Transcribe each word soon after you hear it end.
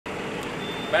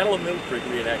Battle of Middle Creek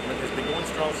reenactment has been going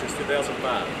strong since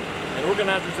 2005, and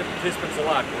organizers and participants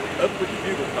alike were up with the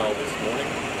bugle call this morning,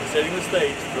 setting the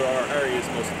stage for our area's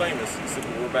most famous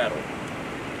Civil War battle.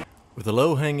 With a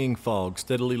low-hanging fog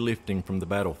steadily lifting from the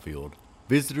battlefield,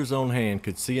 visitors on hand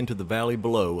could see into the valley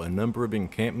below a number of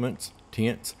encampments,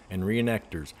 tents, and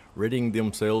reenactors readying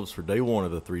themselves for day one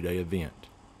of the three-day event.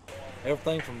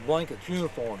 Everything from blankets,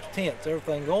 uniforms, tents,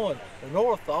 everything going. The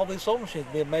north, all these sewing machines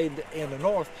being made in the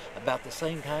north about the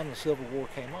same time the Civil War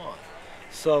came on.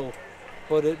 So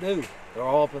what did it do? They're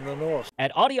all up in the north.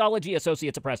 At Audiology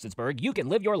Associates of Prestonsburg, you can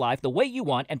live your life the way you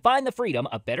want and find the freedom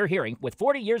of better hearing. With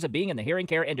 40 years of being in the hearing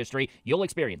care industry, you'll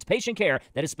experience patient care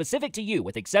that is specific to you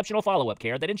with exceptional follow-up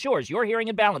care that ensures your hearing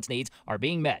and balance needs are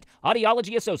being met.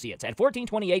 Audiology Associates at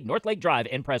 1428 North Lake Drive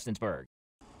in Prestonsburg.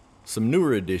 Some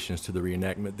newer additions to the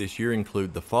reenactment this year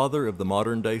include the father of the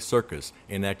modern-day circus,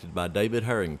 enacted by David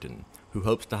Harrington, who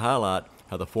hopes to highlight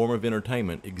how the form of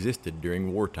entertainment existed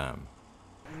during wartime.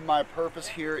 My purpose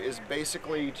here is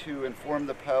basically to inform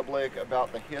the public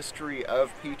about the history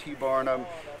of P.T. Barnum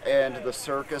and the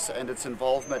circus and its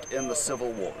involvement in the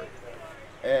Civil War,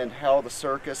 and how the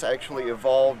circus actually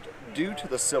evolved due to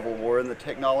the Civil War and the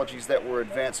technologies that were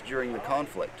advanced during the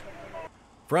conflict.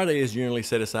 Friday is generally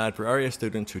set aside for area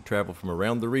students who travel from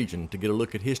around the region to get a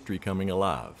look at history coming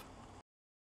alive.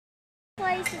 This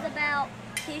place is about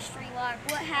history, like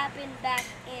what happened back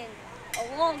in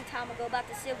a long time ago about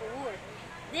the Civil War.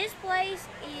 This place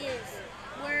is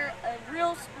where a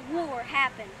real war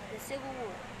happened, the Civil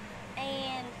War.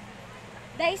 And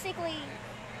basically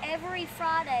every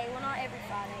Friday, well not every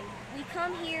Friday, we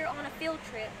come here on a field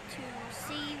trip to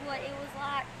see what it was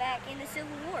like back in the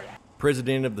Civil War.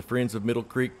 President of the Friends of Middle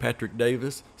Creek, Patrick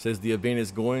Davis, says the event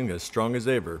is going as strong as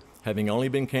ever, having only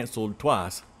been canceled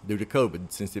twice due to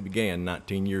COVID since it began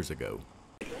 19 years ago.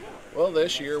 Well,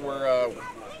 this year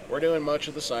we're doing much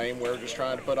of the same. We're just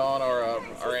trying to put on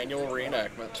our annual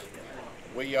reenactment.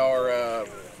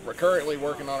 We're currently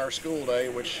working on our school day,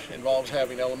 which involves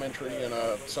having elementary and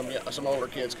some older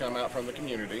kids come out from the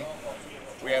community.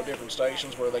 We have different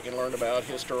stations where they can learn about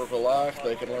historical life.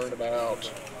 They can learn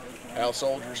about how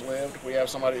soldiers lived. We have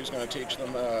somebody who's going to teach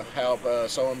them how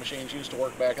sewing machines used to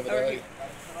work back in the day.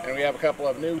 And we have a couple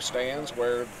of new stands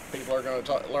where people are going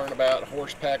to learn about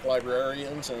horseback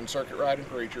librarians and circuit riding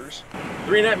preachers.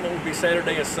 The reenactment will be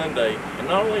Saturday and Sunday, and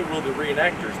not only will the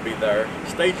reenactors be there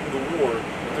staging the war,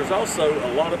 but there's also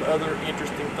a lot of other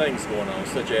interesting things going on,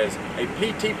 such as a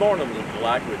P.T. Barnum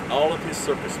look-alike with all of his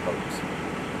circus folks.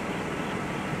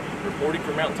 Reporting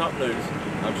for Mountaintop News,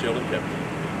 I'm Sheldon Kepler.